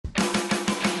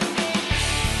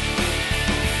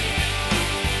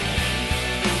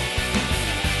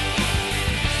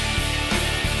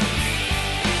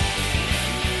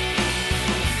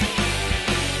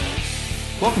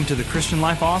Welcome to the Christian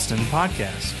Life Austin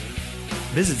podcast.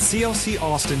 Visit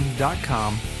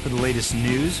clcaustin.com for the latest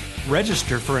news,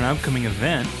 register for an upcoming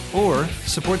event, or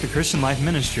support the Christian Life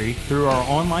Ministry through our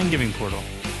online giving portal.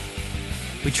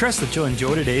 We trust that you'll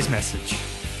enjoy today's message.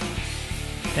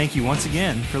 Thank you once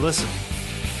again for listening.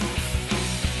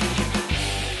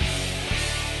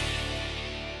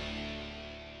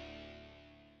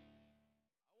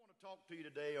 I want to talk to you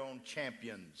today on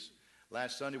champions.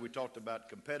 Last Sunday we talked about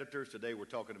competitors. Today we're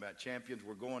talking about champions.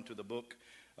 We're going to the book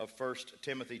of 1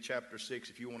 Timothy chapter 6.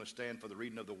 If you want to stand for the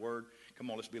reading of the word, come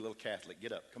on, let's be a little Catholic.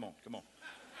 Get up. Come on, come on.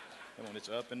 Come on, it's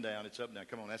up and down. It's up and down.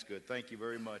 Come on, that's good. Thank you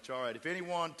very much. All right, if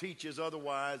anyone teaches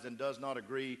otherwise and does not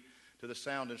agree to the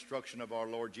sound instruction of our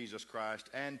Lord Jesus Christ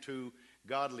and to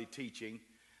godly teaching,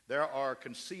 they are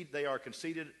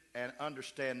conceited and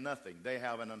understand nothing. They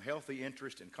have an unhealthy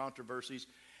interest in controversies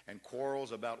and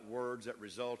quarrels about words that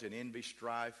result in envy,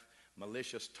 strife,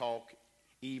 malicious talk,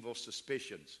 evil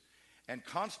suspicions, and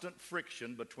constant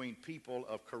friction between people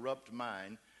of corrupt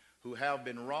mind who have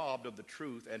been robbed of the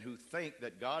truth and who think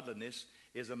that godliness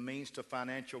is a means to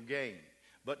financial gain.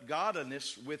 But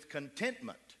godliness with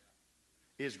contentment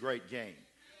is great gain.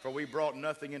 For we brought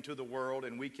nothing into the world,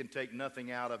 and we can take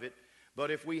nothing out of it. But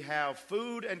if we have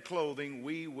food and clothing,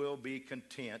 we will be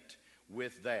content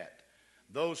with that.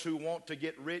 Those who want to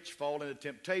get rich fall into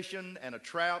temptation and a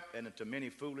trap and into many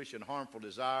foolish and harmful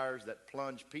desires that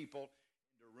plunge people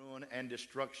into ruin and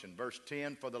destruction. Verse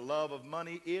 10, for the love of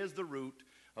money is the root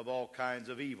of all kinds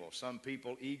of evil. Some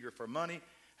people eager for money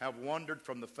have wandered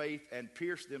from the faith and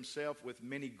pierced themselves with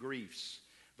many griefs.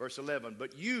 Verse 11,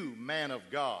 but you, man of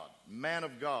God,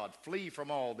 flee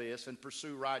from all this and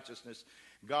pursue righteousness,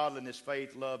 godliness,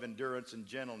 faith, love, endurance, and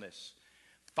gentleness.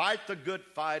 Fight the good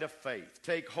fight of faith.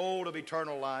 Take hold of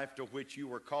eternal life to which you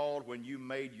were called when you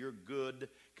made your good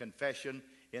confession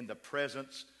in the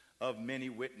presence of many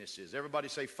witnesses. Everybody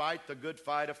say, fight the good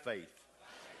fight of faith.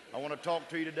 I want to talk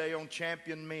to you today on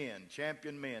champion men,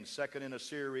 second in a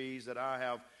series that I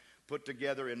have put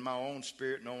together in my own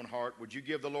spirit and own heart. Would you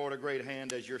give the Lord a great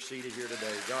hand as you're seated here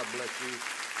today? God bless you.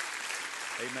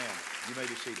 Amen. You may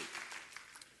be seated.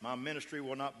 My ministry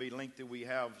will not be lengthy. We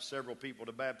have several people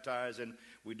to baptize, and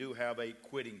we do have a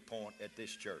quitting point at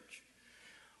this church.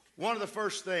 One of the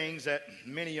first things that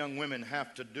many young women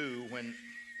have to do when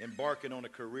embarking on a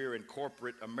career in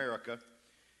corporate America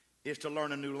is to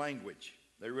learn a new language.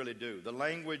 They really do. The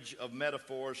language of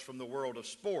metaphors from the world of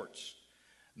sports.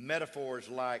 Metaphors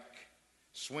like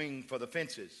swing for the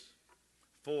fences,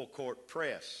 full court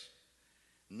press,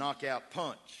 knockout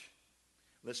punch.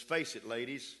 Let's face it,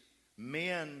 ladies.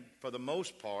 Men, for the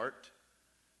most part,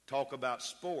 talk about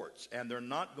sports, and they're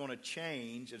not going to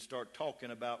change and start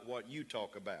talking about what you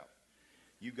talk about.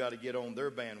 You got to get on their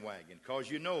bandwagon,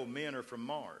 because you know men are from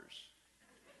Mars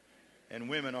and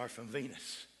women are from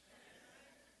Venus.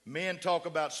 Men talk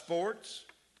about sports,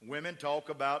 women talk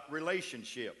about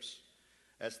relationships.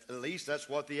 At least that's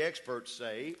what the experts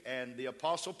say, and the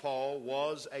Apostle Paul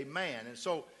was a man, and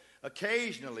so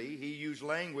occasionally he used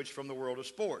language from the world of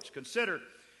sports. Consider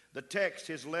the text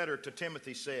his letter to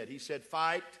Timothy said. He said,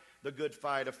 fight the good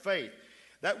fight of faith.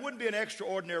 That wouldn't be an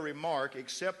extraordinary remark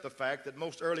except the fact that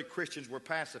most early Christians were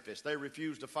pacifists. They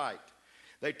refused to fight.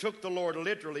 They took the Lord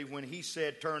literally when he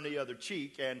said, turn the other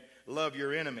cheek and love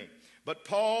your enemy. But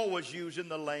Paul was using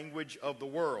the language of the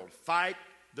world. Fight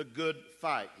the good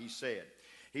fight, he said.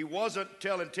 He wasn't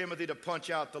telling Timothy to punch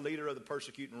out the leader of the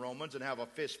persecuting Romans and have a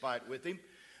fist fight with him,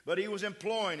 but he was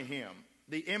employing him,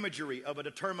 the imagery of a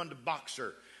determined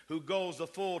boxer who goes the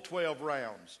full 12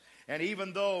 rounds. And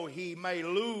even though he may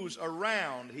lose a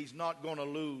round, he's not going to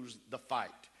lose the fight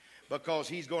because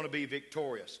he's going to be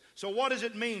victorious. So what does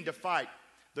it mean to fight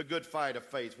the good fight of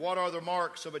faith? What are the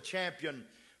marks of a champion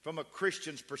from a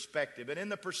Christian's perspective? And in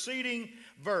the preceding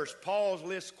verse, Paul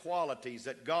lists qualities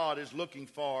that God is looking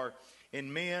for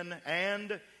in men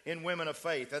and in women of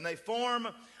faith. And they form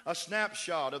a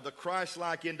snapshot of the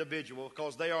Christ-like individual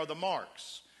because they are the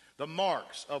marks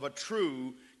of a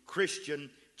true Christian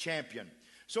champion.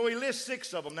 So he lists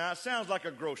 6 of them. Now, it sounds like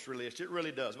a grocery list. It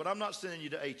really does. But I'm not sending you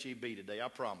to H-E-B today, I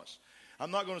promise.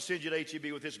 I'm not going to send you to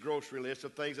H-E-B with this grocery list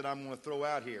of things that I'm going to throw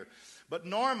out here. But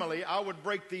normally, I would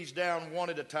break these down one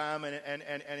at a time and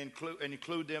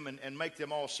include them and make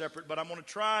them all separate. But I'm going to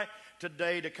try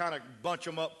today to kind of bunch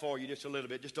them up for you just a little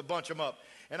bit, just to bunch them up.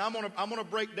 And I'm going to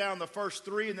break down the first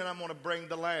 3, and then I'm going to bring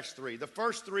the last 3. The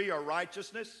first 3 are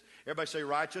righteousness. Everybody say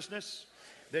righteousness.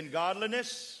 Then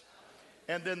godliness,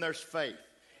 and then there's faith.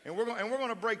 And we're going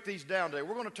to break these down today.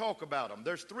 We're going to talk about them.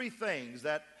 There's 3 things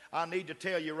that I need to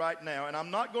tell you right now, and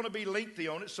I'm not going to be lengthy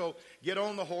on it, so get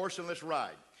on the horse and let's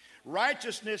ride.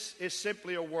 Righteousness is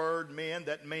simply a word, men,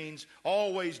 that means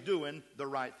always doing the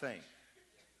right thing.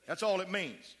 That's all it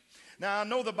means. Now, I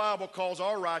know the Bible calls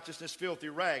our righteousness filthy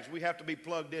rags. We have to be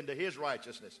plugged into His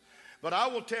righteousness. But I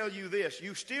will tell you this,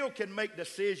 you still can make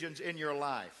decisions in your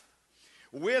life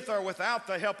with or without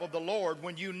the help of the Lord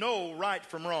when you know right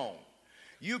from wrong.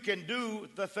 You can do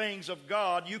the things of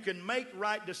God. You can make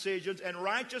right decisions, and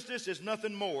righteousness is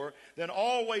nothing more than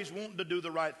always wanting to do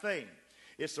the right thing.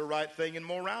 It's the right thing in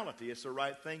morality. It's the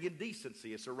right thing in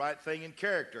decency. It's the right thing in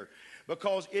character.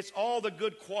 Because it's all the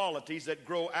good qualities that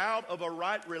grow out of a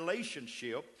right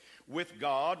relationship with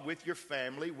God, with your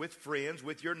family, with friends,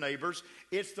 with your neighbors.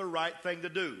 It's the right thing to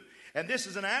do. And this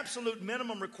is an absolute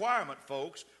minimum requirement,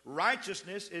 folks.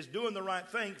 Righteousness is doing the right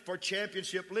thing for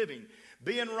championship living.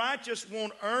 Being righteous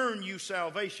won't earn you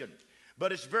salvation.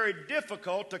 But it's very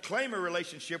difficult to claim a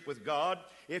relationship with God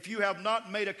if you have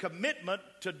not made a commitment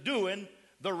to doing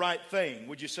the right thing.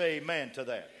 Would you say amen to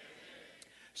that?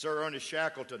 Sir Ernest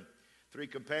Shackleton, 3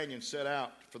 companions set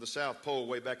out for the South Pole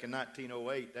way back in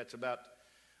 1908. That's about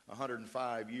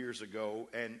 105 years ago.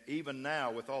 And even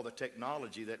now, with all the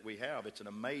technology that we have, it's an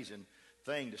amazing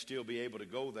thing to still be able to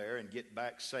go there and get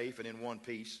back safe and in one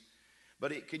piece.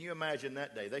 But can you imagine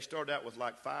that day? They started out with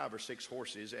like 5 or 6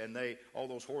 horses, and all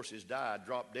those horses died,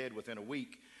 dropped dead within a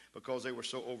week because they were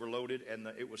so overloaded, and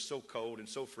it was so cold and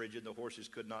so frigid, the horses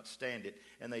could not stand it,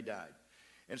 and they died.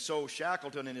 And so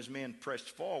Shackleton and his men pressed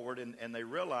forward, and they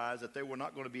realized that they were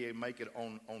not going to be able to make it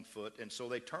on foot, and so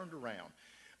they turned around.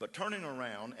 But turning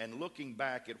around and looking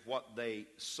back at what they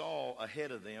saw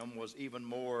ahead of them was even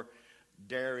more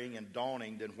daring and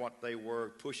daunting than what they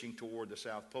were pushing toward the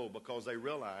South Pole, because they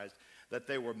realized that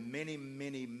they were many,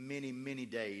 many, many, many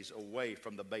days away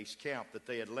from the base camp that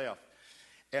they had left.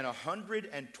 And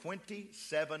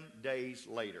 127 days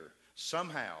later,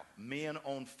 somehow, men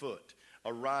on foot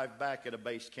arrived back at a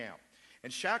base camp.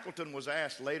 And Shackleton was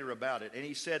asked later about it, and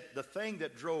he said the thing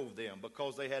that drove them,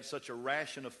 because they had such a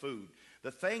ration of food,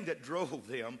 the thing that drove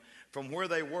them from where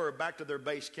they were back to their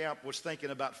base camp was thinking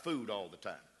about food all the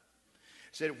time.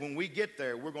 Said, when we get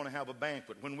there, we're going to have a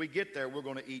banquet. When we get there, we're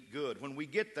going to eat good. When we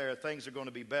get there, things are going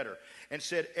to be better. And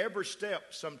said every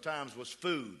step sometimes was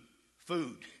food,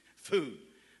 food, food,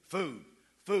 food,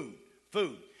 food,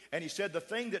 food. And he said the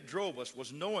thing that drove us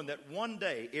was knowing that one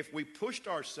day, if we pushed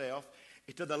ourselves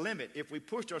to the limit, if we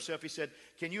pushed ourselves, he said,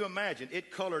 can you imagine?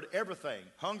 It colored everything.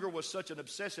 Hunger was such an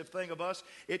obsessive thing of us.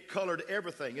 It colored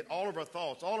everything. All of our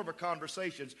thoughts, all of our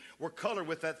conversations were colored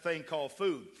with that thing called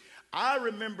food. I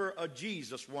remember a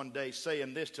Jesus one day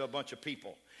saying this to a bunch of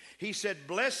people. He said,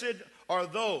 blessed are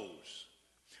those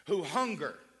who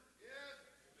hunger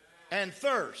and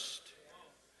thirst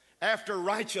after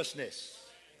righteousness,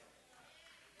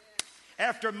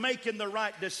 after making the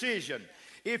right decision.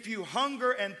 If you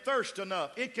hunger and thirst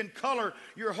enough, it can color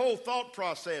your whole thought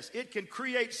process. It can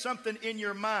create something in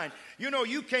your mind. You know,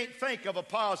 you can't think of a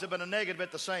positive and a negative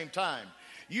at the same time.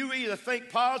 You either think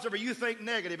positive or you think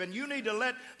negative, and you need to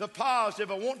let the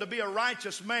positive of wanting to be a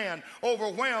righteous man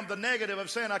overwhelm the negative of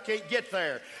saying I can't get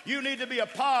there. You need to be a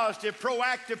positive,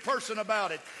 proactive person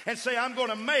about it and say I'm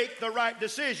going to make the right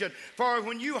decision. For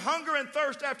when you hunger and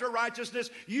thirst after righteousness,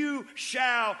 you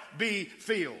shall be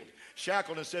filled.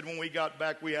 Shackleton said when we got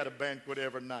back, we had a banquet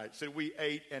every night. Said we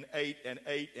ate and ate and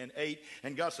ate and ate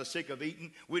and got so sick of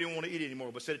eating, we didn't want to eat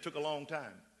anymore, but said it took a long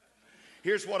time.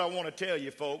 Here's what I want to tell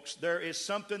you, folks. There is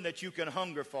something that you can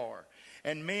hunger for.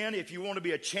 And men, if you want to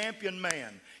be a champion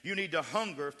man, you need to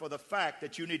hunger for the fact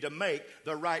that you need to make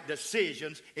the right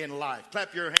decisions in life.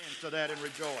 Clap your hands to that and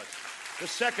rejoice. The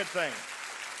second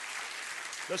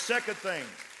thing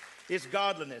is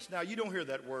godliness. Now, you don't hear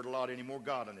that word a lot anymore.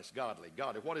 Godliness, godly.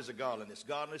 What is a godliness?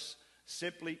 Godliness,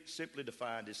 simply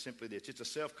defined, is simply this. It's a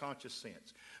self-conscious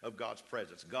sense of God's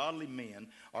presence. Godly men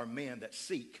are men that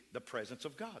seek the presence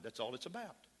of God. That's all it's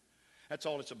about. That's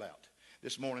all it's about.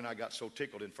 This morning I got so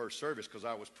tickled in first service because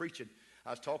I was preaching. I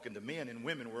was talking to men, and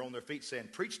women were on their feet saying,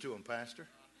 preach to them, Pastor.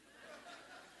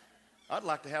 I'd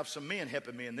like to have some men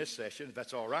helping me in this session, if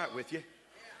that's all right with you.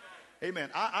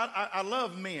 Amen. I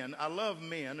love men. I love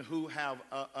men who have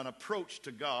an approach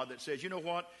to God that says, you know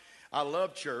what? I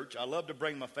love church. I love to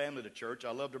bring my family to church.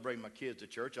 I love to bring my kids to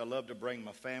church. I love to bring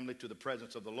my family to the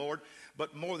presence of the Lord.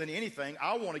 But more than anything,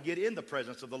 I want to get in the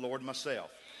presence of the Lord myself.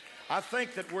 I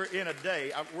think that we're in a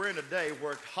day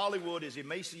where Hollywood is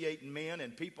emaciating men,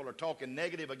 and people are talking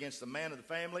negative against the man of the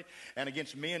family and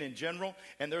against men in general.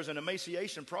 And there's an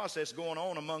emaciation process going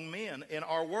on among men in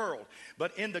our world.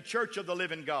 But in the church of the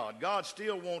living God, God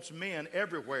still wants men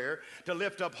everywhere to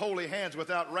lift up holy hands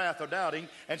without wrath or doubting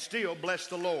and still bless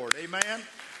the Lord. Amen?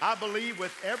 I believe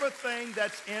with everything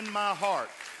that's in my heart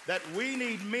that we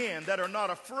need men that are not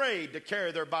afraid to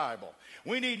carry their Bible.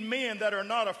 We need men that are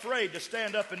not afraid to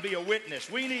stand up and be a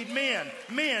witness. We need men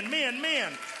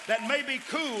that may be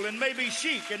cool and may be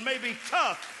chic and may be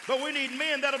tough, but we need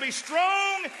men that'll be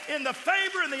strong in the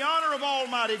favor and the honor of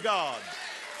Almighty God.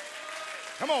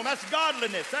 Come on, that's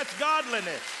godliness. That's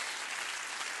godliness.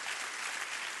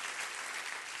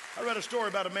 I read a story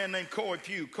about a man named Coy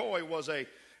Pugh. Coy was a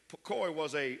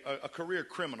career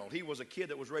criminal. He was a kid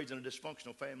that was raised in a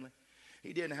dysfunctional family.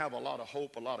 He didn't have a lot of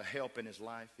hope, a lot of help in his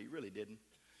life. He really didn't.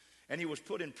 And he was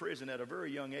put in prison at a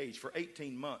very young age for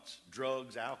 18 months.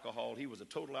 Drugs, alcohol. He was a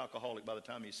total alcoholic by the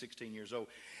time he was 16 years old.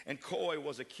 And Coy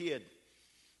was a kid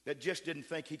that just didn't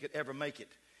think he could ever make it.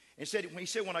 And he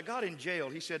said, when I got in jail,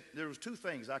 he said, there was two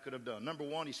things I could have done. Number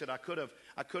one, he said, I could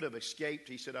have escaped.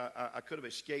 He said, I could have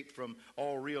escaped from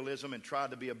all realism and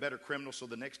tried to be a better criminal so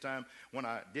the next time when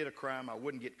I did a crime, I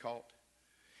wouldn't get caught.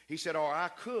 He said, or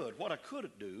what I could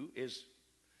do is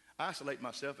isolate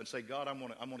myself and say, God, I'm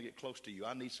going to get close to you.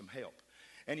 I need some help.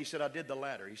 And he said, I did the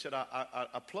latter. He said,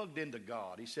 I plugged into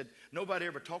God. He said, nobody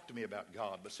ever talked to me about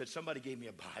God, but said somebody gave me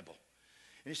a Bible.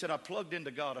 And he said, I plugged into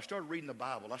God. I started reading the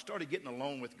Bible. I started getting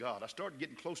alone with God. I started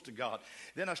getting close to God.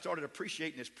 Then I started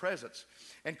appreciating His presence.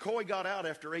 And Coy got out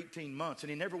after 18 months, and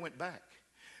he never went back.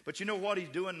 But you know what he's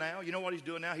doing now?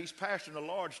 He's pastoring a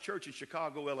large church in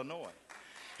Chicago, Illinois.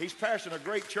 He's pastoring a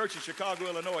great church in Chicago,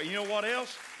 Illinois. You know what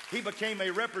else? He became a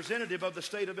representative of the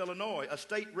state of Illinois, a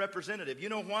state representative. You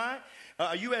know why?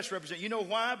 A U.S. representative. You know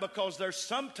why? Because there's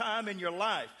some time in your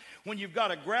life when you've got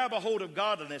to grab a hold of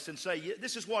godliness and say,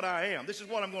 this is what I am. This is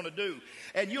what I'm going to do.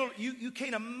 And you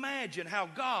can't imagine how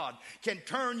God can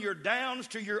turn your downs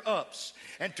to your ups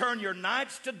and turn your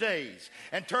nights to days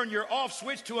and turn your off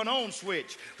switch to an on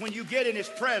switch when you get in His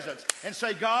presence and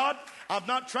say, God, I'm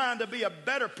not trying to be a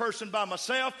better person by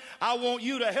myself. I want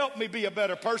you to help me be a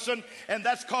better person. And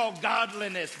that's called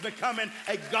godliness, becoming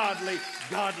a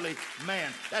godly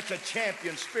man. That's a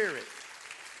champion spirit.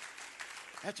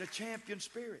 That's a champion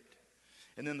spirit.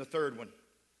 And then the third one,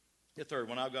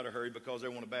 I've got to hurry because they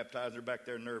want to baptize. They're back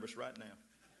there nervous right now.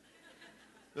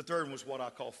 The third one was what I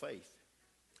call faith.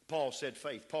 Paul said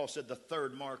faith. Paul said the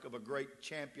third mark of a great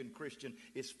champion Christian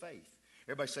is faith.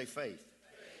 Everybody say faith.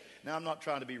 Now, I'm not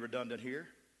trying to be redundant here,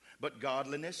 but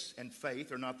godliness and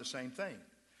faith are not the same thing.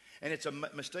 And it's a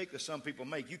mistake that some people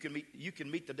make. You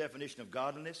can meet the definition of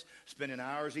godliness, spending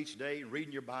hours each day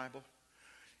reading your Bible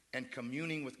and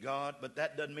communing with God, but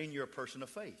that doesn't mean you're a person of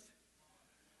faith.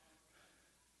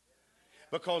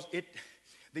 Because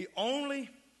the only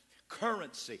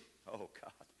currency, oh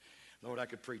God, Lord, I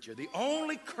could preach here. The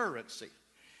only currency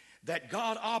that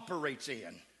God operates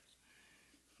in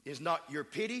is not your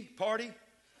pity party,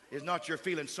 is not your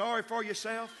feeling sorry for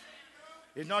yourself.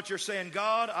 It's not your saying,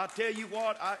 God, I tell you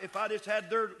what, if I just had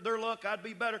their luck, I'd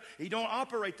be better. He don't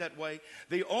operate that way.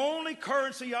 The only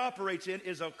currency He operates in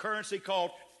is a currency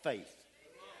called faith.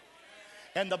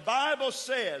 And the Bible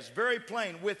says very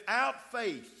plain, without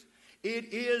faith,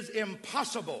 it is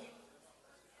impossible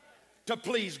to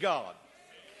please God.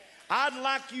 I'd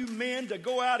like you men to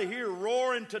go out of here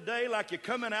roaring today like you're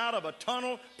coming out of a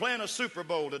tunnel playing a Super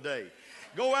Bowl today.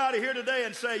 Go out of here today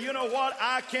and say, you know what?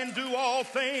 I can do all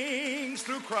things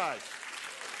through Christ.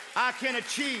 I can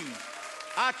achieve.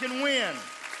 I can win.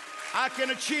 I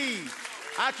can achieve.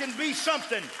 I can be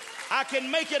something. I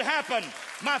can make it happen.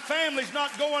 My family's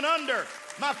not going under.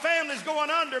 My family's going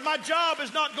under. My job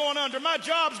is not going under. My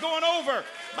job's going over.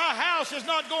 My house is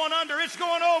not going under. It's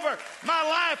going over. My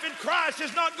life in Christ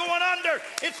is not going under.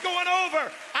 It's going over.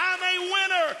 I'm a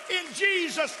winner in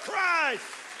Jesus Christ.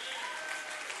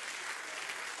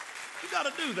 You got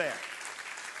to do that.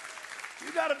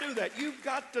 You got to do that. You've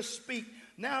got to speak.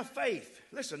 Now faith.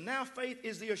 Listen, now faith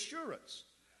is the assurance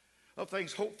of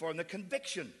things hoped for and the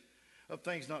conviction of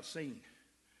things not seen.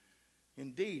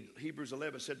 Indeed, Hebrews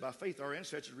 11 said, by faith our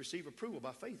ancestors received approval.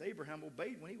 By faith Abraham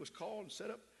obeyed when he was called and set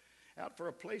out for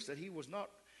a place that he was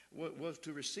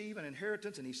to receive an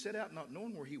inheritance, and he set out not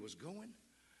knowing where he was going.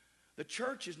 The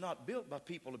church is not built by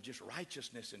people of just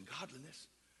righteousness and godliness.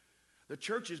 The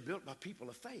church is built by people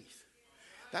of faith.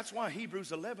 That's why Hebrews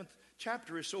 11th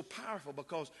chapter is so powerful,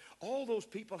 because all those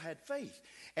people had faith.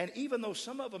 And even though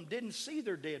some of them didn't see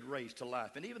their dead raised to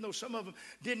life, and even though some of them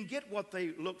didn't get what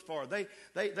they looked for,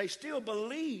 they still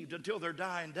believed until their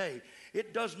dying day.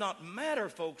 It does not matter,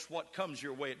 folks, what comes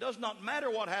your way. It does not matter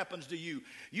what happens to you.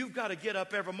 You've got to get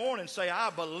up every morning and say,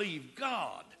 I believe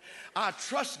God. I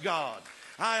trust God.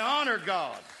 I honor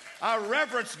God. I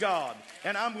reverence God.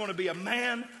 And I'm going to be a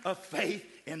man of faith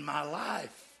in my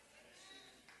life.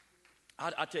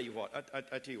 I tell you what,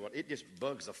 I tell you what, it just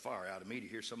bugs the fire out of me to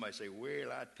hear somebody say,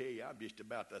 well, I tell you, I'm just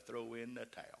about to throw in the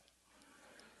towel.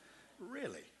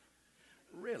 Really?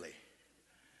 Really?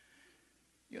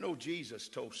 You know, Jesus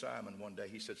told Simon one day,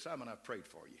 he said, Simon, I've prayed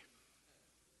for you.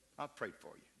 I've prayed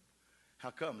for you.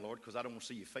 How come, Lord? Because I don't want to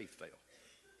see your faith fail.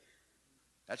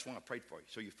 That's why I prayed for you,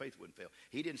 so your faith wouldn't fail.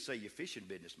 He didn't say your fishing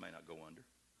business may not go under.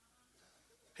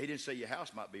 He didn't say your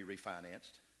house might be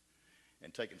refinanced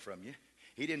and taken from you.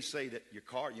 He didn't say that your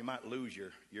car, you might lose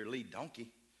your lead donkey.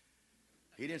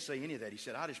 He didn't say any of that. He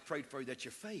said, I just prayed for you that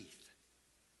your faith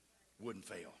wouldn't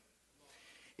fail.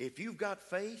 If you've got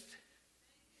faith,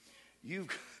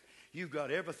 you've got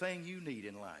everything you need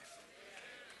in life.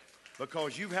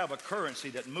 Because you have a currency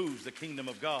that moves the kingdom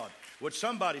of God. Would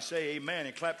somebody say amen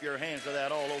and clap your hands to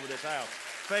that all over this house?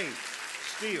 Faith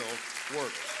still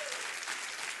works.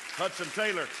 Hudson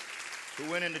Taylor, who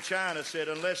went into China, said,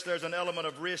 unless there's an element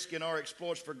of risk in our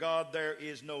exploits for God, there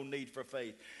is no need for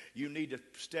faith. You need to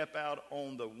step out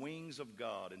on the wings of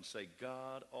God and say,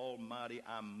 God Almighty,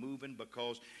 I'm moving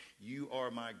because you are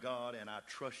my God and I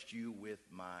trust you with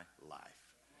my life.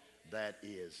 That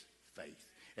is faith.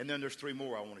 And then there's three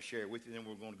more I want to share with you. Then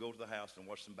we're going to go to the house and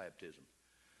watch some baptism.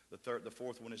 The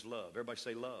fourth one is love. Everybody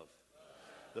say love.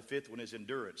 The fifth one is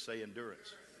endurance. Say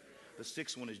endurance. The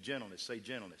sixth one is gentleness. Say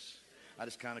gentleness. I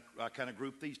kind of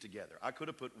grouped these together. I could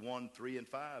have put 1, 3, and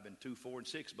 5, and 2, 4, and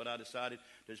 6, but I decided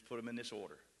to just put them in this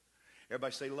order.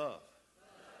 Everybody say love.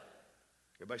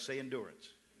 Everybody say endurance.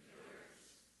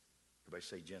 Everybody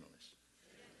say gentleness.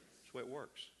 That's the way it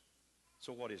works.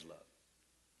 So what is love?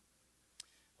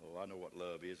 Oh, I know what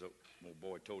love is. A little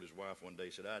boy told his wife one day,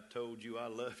 he said, I told you I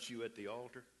loved you at the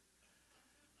altar.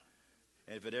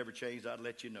 And if it ever changed, I'd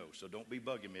let you know. So don't be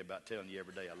bugging me about telling you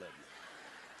every day I love you.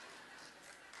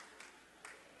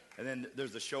 And then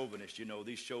there's the chauvinist,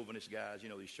 these chauvinist guys,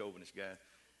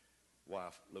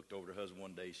 Wife looked over at her husband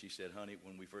one day. She said, honey,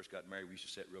 when we first got married, we used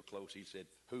to sit real close. He said,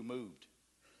 who moved?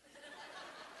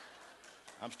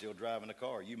 I'm still driving the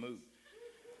car. You moved.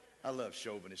 I love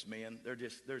chauvinist men. They're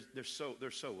so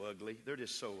ugly. They're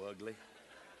just so ugly.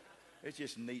 It's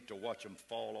just neat to watch them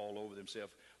fall all over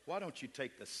themselves. Why don't you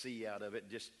take the C out of it?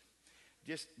 Just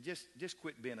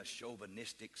quit being a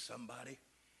chauvinistic somebody.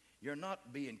 You're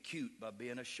not being cute by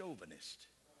being a chauvinist.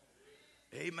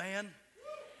 Amen.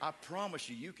 I promise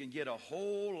you, you can get a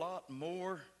whole lot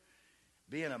more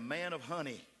being a man of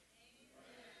honey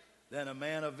than a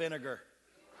man of vinegar.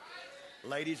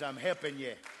 Ladies, I'm helping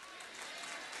you.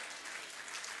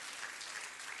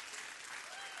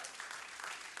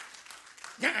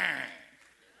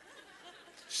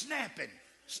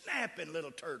 Snapping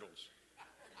little turtles.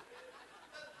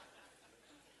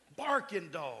 Barking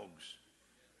dogs.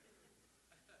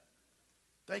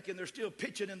 Thinking they're still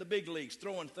pitching in the big leagues,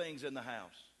 throwing things in the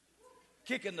house.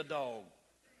 Kicking the dog.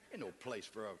 Ain't no place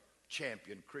for a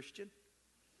champion Christian.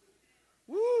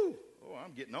 Woo! Oh,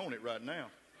 I'm getting on it right now.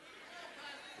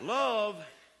 Love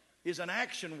is an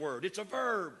action word. It's a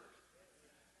verb.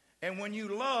 And when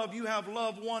you love, you have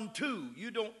love one to. You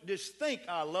don't just think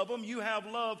I love them. You have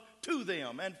love to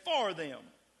them and for them.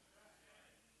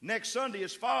 Next Sunday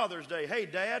is Father's Day. Hey,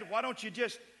 Dad, why don't you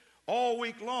just all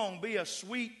week long be a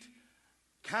sweet,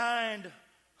 kind,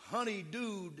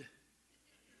 honey-dude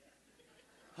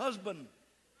husband?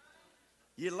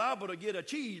 You're liable to get a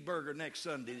cheeseburger next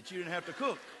Sunday that you didn't have to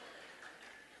cook.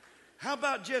 How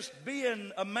about just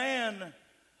being a man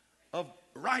of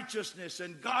righteousness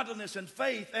and godliness and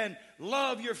faith and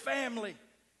love your family?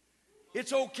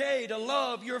 It's okay to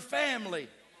love your family.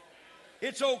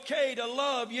 It's okay to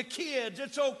love your kids.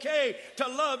 It's okay to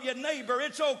love your neighbor.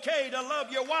 It's okay to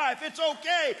love your wife. It's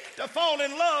okay to fall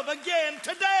in love again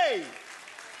today.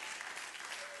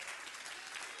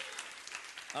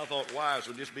 I thought wives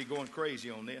would just be going crazy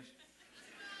on this.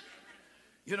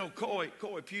 Coy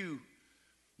Pugh,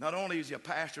 not only is he a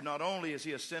pastor, not only is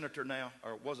he a senator now,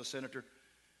 or was a senator,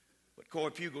 but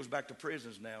Coy Pugh goes back to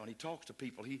prisons now, and he talks to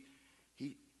people.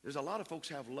 There's a lot of folks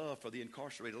have love for the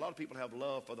incarcerated. A lot of people have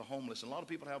love for the homeless. And a lot of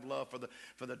people have love for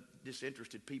the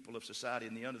disinterested people of society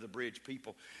and the under-the-bridge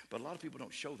people. But a lot of people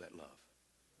don't show that love.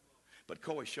 But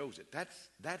Coy shows it.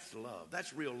 That's love.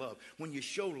 That's real love. When you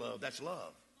show love, that's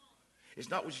love. It's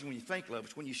not just when you think love.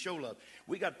 It's when you show love.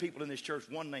 We got people in this church,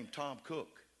 one named Tom Cook.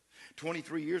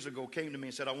 23 years ago came to me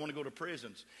and said, I want to go to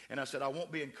prisons. And I said, I won't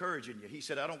be encouraging you. He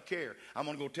said, I don't care. I'm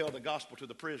going to go tell the gospel to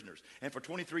the prisoners. And for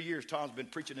 23 years, Tom's been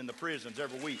preaching in the prisons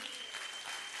every week.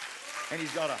 And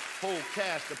he's got a whole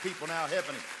cast of people now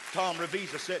helping him. Tom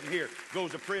Revisa sitting here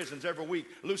goes to prisons every week.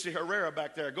 Lucy Herrera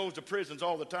back there goes to prisons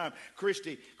all the time.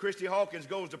 Christy Hawkins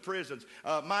goes to prisons.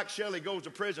 Mike Shelley goes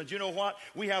to prisons. You know what?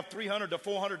 We have 300 to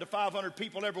 400 to 500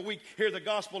 people every week hear the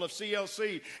gospel of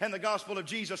CLC and the gospel of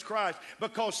Jesus Christ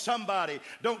because somebody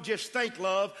don't just think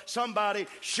love, somebody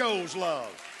shows love.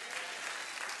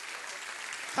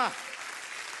 Ha!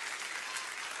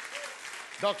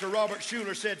 Dr. Robert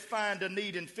Schuller said, find a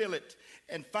need and fill it,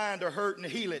 and find a hurt and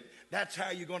heal it. That's how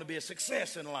you're going to be a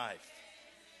success in life.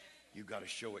 You got to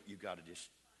show it. You got to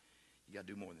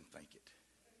do more than think it.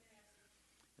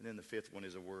 And then the fifth one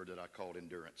is a word that I called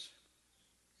endurance.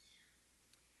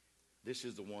 This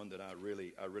is the one that I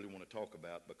really want to talk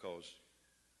about because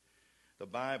the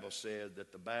Bible said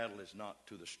that the battle is not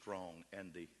to the strong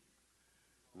and the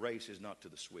race is not to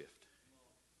the swift.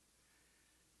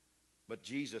 But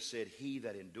Jesus said, he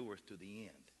that endureth to the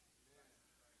end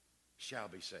shall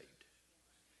be saved.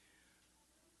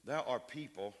 There are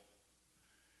people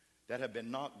that have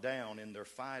been knocked down in their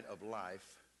fight of life.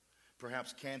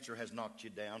 Perhaps cancer has knocked you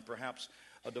down. Perhaps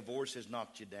a divorce has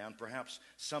knocked you down. Perhaps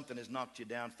something has knocked you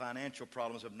down. Financial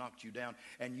problems have knocked you down,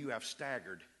 and you have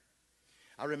staggered.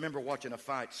 I remember watching a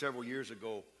fight several years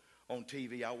ago on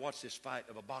TV. I watched this fight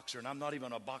of a boxer, and I'm not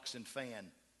even a boxing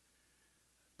fan.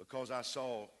 Because I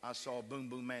saw Boom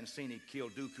Boom Mancini kill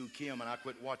Dooku Kim, and I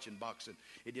quit watching boxing.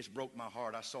 It just broke my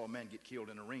heart. I saw a man get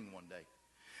killed in a ring one day.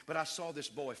 But I saw this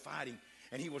boy fighting,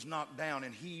 and he was knocked down,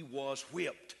 and he was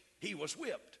whipped. He was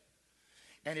whipped.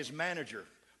 And his manager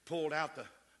pulled out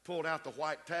the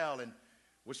white towel and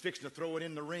was fixing to throw it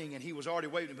in the ring, and he was already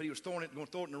waiting, but he was going to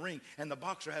throw it in the ring. And the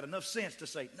boxer had enough sense to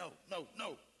say, no, no,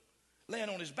 no. Laying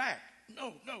on his back.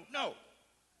 No, no, no.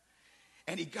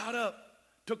 And he got up.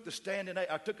 Took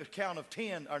a count of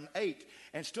 10 or 8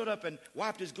 and stood up and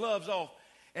wiped his gloves off,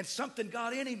 and something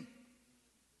got in him.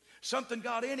 Something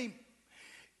got in him.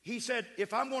 He said,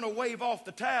 if I'm going to wave off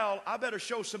the towel, I better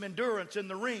show some endurance in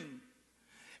the ring.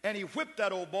 And he whipped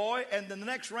that old boy, and then the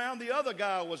next round the other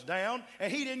guy was down,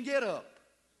 and he didn't get up.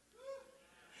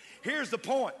 Here's the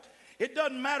point. It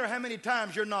doesn't matter how many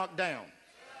times you're knocked down.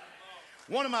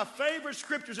 One of my favorite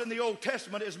scriptures in the Old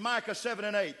Testament is Micah 7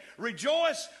 and 8.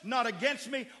 Rejoice not against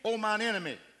me, O mine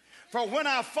enemy. For when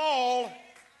I fall,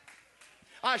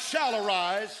 I shall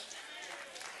arise.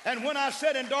 And when I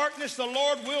sit in darkness, the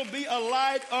Lord will be a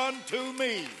light unto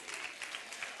me.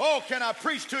 Oh, can I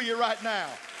preach to you right now?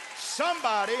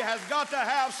 Somebody has got to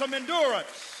have some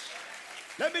endurance.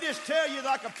 Let me just tell you,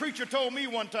 like a preacher told me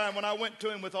one time when I went to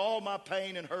him with all my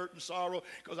pain and hurt and sorrow,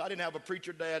 because I didn't have a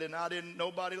preacher dad and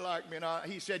nobody liked me.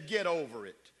 And he said, get over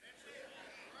it.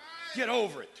 Get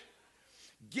over it.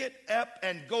 Get up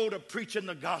and go to preaching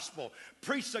the gospel.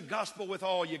 Preach the gospel with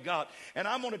all you got. And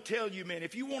I'm going to tell you, man,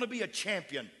 if you want to be a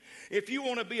champion, if you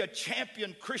want to be a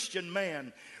champion Christian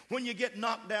man, when you get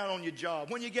knocked down on your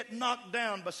job, when you get knocked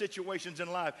down by situations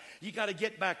in life, you got to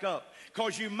get back up.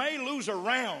 Because you may lose a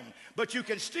round, but you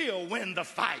can still win the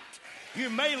fight. You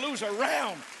may lose a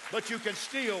round, but you can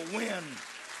still win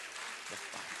the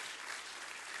fight.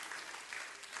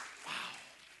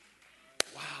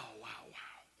 Wow. Wow, wow,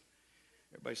 wow.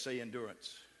 Everybody say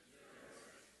endurance.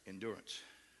 Endurance.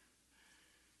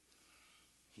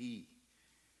 He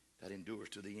that endures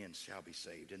to the end shall be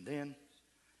saved. And then,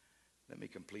 let me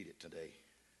complete it today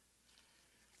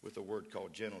with a word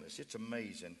called gentleness. It's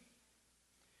amazing.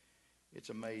 It's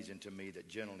amazing to me that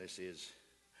gentleness is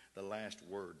the last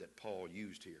word that Paul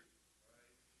used here.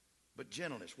 But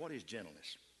gentleness, what is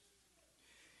gentleness?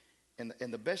 And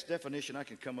the best definition I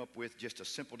can come up with, just a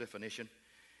simple definition,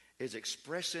 is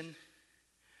expressing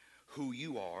who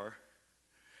you are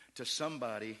to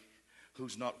somebody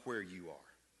who's not where you are.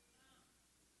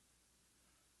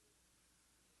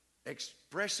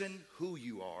 Expressing who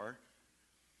you are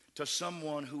to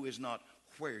someone who is not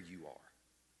where you are.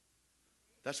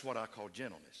 That's what I call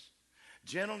gentleness.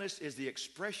 Gentleness is the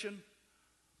expression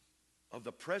of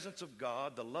the presence of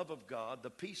God, the love of God,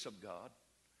 the peace of God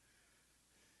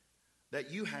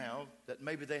that you have that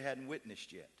maybe they hadn't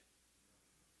witnessed yet.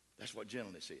 That's what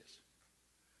gentleness is.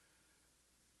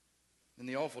 In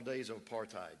the awful days of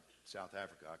apartheid, South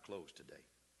Africa, I close today.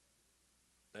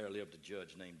 There lived a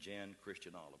judge named Jan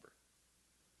Christian Oliver.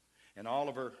 And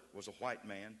Oliver was a white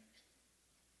man.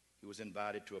 He was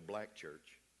invited to a black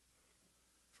church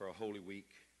for a Holy Week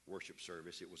worship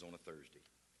service. It was on a Thursday.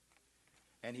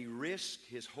 And he risked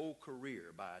his whole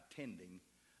career by attending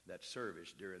that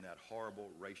service during that horrible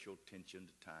racial tensioned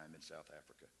time in South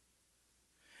Africa.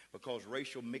 Because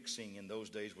racial mixing in those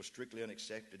days was strictly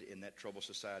unaccepted in that troubled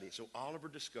society. So Oliver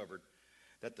discovered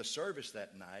that the service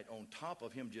that night, on top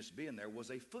of him just being there, was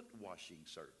a foot washing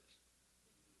service.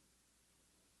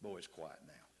 Boy, it's quiet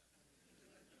now.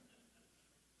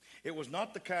 It was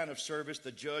not the kind of service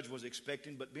the judge was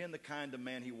expecting, but being the kind of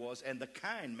man he was and the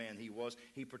kind man he was,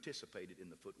 he participated in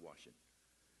the foot washing.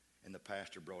 And the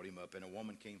pastor brought him up, and a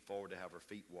woman came forward to have her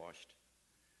feet washed.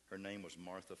 Her name was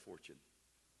Martha Fortune.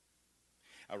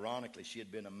 Ironically, she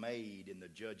had been a maid in the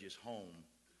judge's home.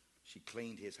 She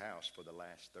cleaned his house for the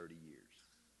last 30 years.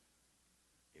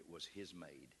 It was his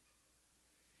maid.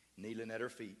 Kneeling at her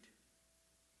feet,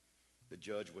 the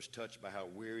judge was touched by how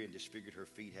weary and disfigured her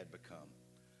feet had become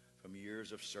from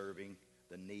years of serving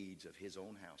the needs of his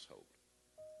own household.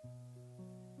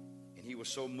 And he was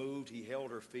so moved, he held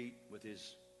her feet with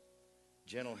his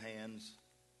gentle hands,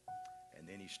 and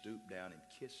then he stooped down and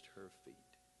kissed her feet.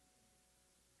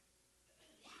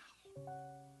 Wow.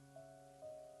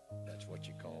 That's what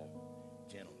you call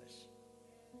gentleness.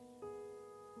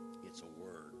 It's a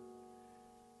word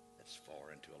that's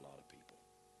foreign to a lot of people.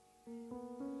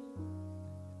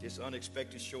 This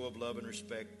unexpected show of love and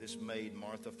respect, this maid,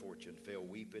 Martha Fortune, fell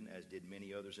weeping, as did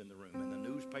many others in the room. And the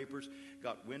newspapers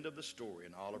got wind of the story,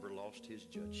 and Oliver lost his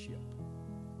judgeship.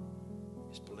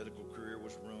 His political career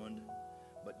was ruined.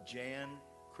 But Jan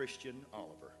Christian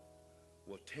Oliver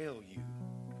will tell you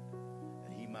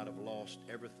that he might have lost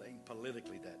everything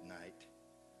politically that night.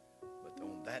 But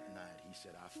on that night, he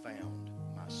said, I found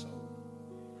my soul.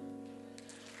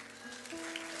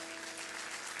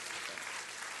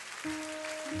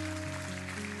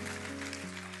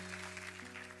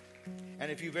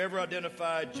 And if you've ever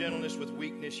identified gentleness with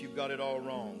weakness, you've got it all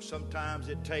wrong. Sometimes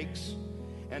it takes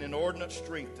an inordinate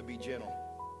strength to be gentle.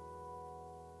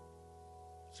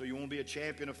 So you want to be a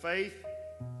champion of faith?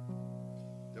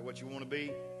 Is that what you want to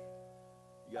be?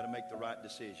 You got to make the right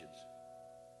decisions.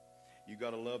 You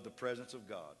got to love the presence of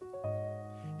God.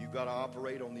 You've got to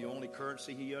operate on the only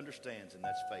currency He understands, and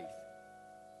that's faith.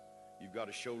 You've got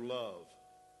to show love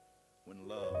when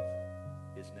love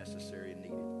is necessary and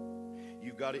needed.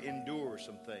 You've got to endure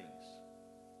some things.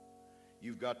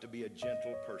 You've got to be a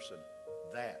gentle person.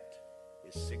 That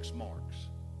is 6 marks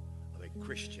of a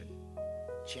Christian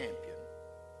champion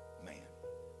man.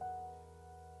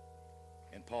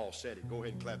 And Paul said it. Go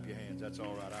ahead and clap your hands. That's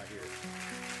all right. I hear it.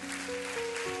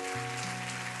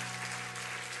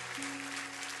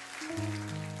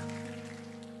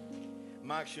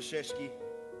 Mike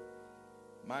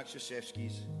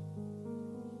Krzyzewski's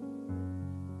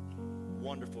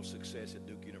wonderful success at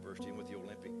Duke University and with the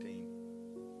Olympic team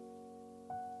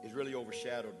is really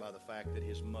overshadowed by the fact that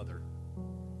his mother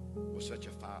was such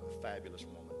a fabulous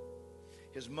woman.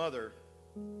 His mother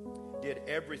did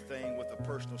everything with a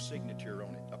personal signature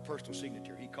on it. A personal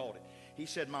signature, he called it. He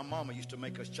said, my mama used to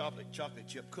make us chocolate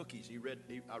chip cookies.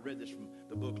 I read this from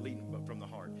the book Leading from the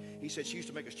Heart. He said she used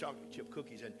to make us chocolate chip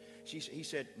cookies, and he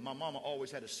said my mama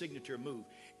always had a signature move.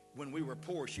 When we were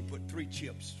poor, she put 3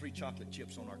 chocolate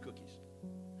chips on our cookies.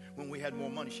 When we had more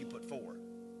money, she put 4.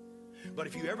 But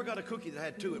if you ever got a cookie that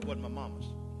had 2, it wasn't my mama's.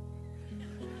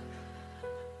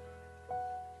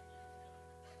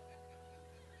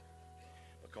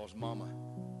 Because mama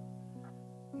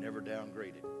never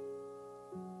downgraded.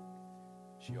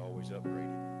 She always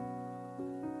upgraded.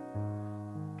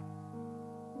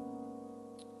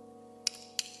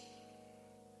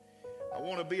 I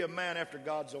want to be a man after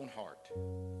God's own heart.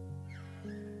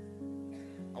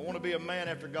 I want to be a man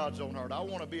after God's own heart. I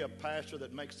want to be a pastor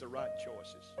that makes the right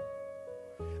choices.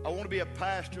 I want to be a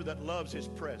pastor that loves His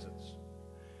presence.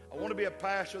 I want to be a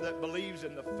pastor that believes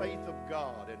in the faith of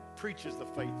God and preaches the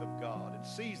faith of God and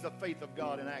sees the faith of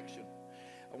God in action.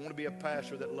 I want to be a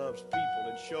pastor that loves people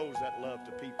and shows that love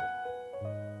to people.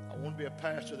 I want to be a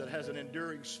pastor that has an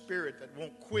enduring spirit that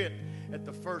won't quit at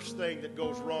the first thing that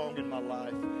goes wrong in my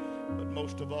life. But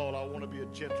most of all, I want to be a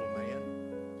gentle man.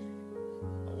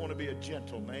 I want to be a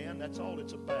gentle man. That's all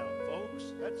it's about,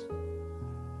 folks.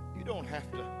 You don't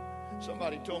have to.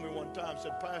 Somebody told me one time,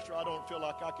 said, Pastor, I don't feel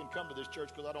like I can come to this church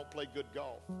because I don't play good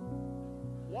golf.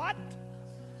 What?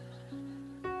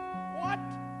 What?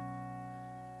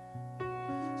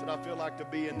 Said, I feel like to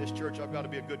be in this church, I've got to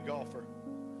be a good golfer.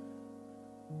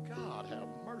 God have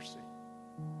mercy.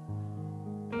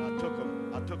 And I took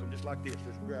them just like this,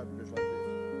 just grabbed them just like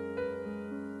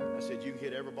this. I said, you can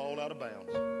hit every ball out of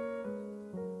bounds.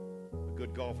 A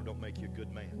good golfer don't make you a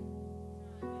good man.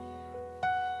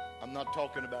 I'm not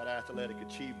talking about athletic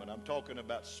achievement. I'm talking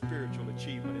about spiritual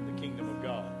achievement in the kingdom of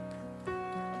God.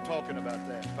 I'm talking about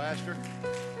that. Pastor,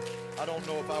 I don't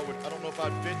know if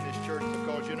I'd fit in this church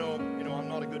because, you know, I'm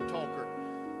not a good talker.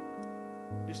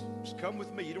 Just come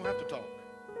with me. You don't have to talk.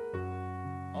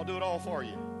 I'll do it all for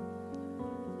you.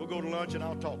 We'll go to lunch and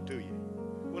I'll talk to you.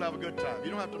 We'll have a good time.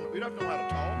 You don't have to know how to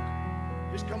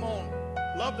talk. Just come on.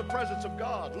 Love the presence of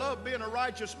God. Love being a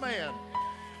righteous man.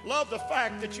 Love the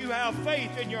fact that you have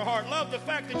faith in your heart. Love the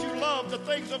fact that you love the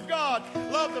things of God.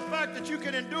 Love the fact that you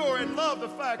can endure, and love the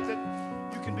fact that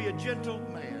you can be a gentle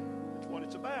man. That's what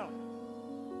it's about.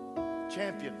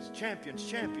 Champions, champions,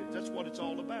 champions. That's what it's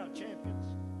all about,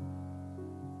 champions.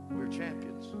 We're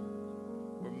champions.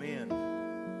 We're men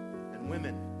and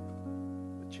women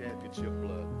with championship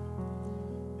blood.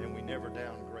 And we never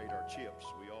downgrade our chips.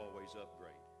 We always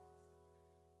upgrade.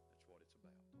 That's what it's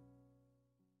about.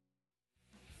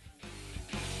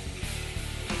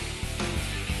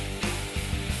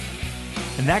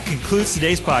 And that concludes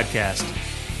today's podcast.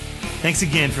 Thanks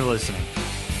again for listening.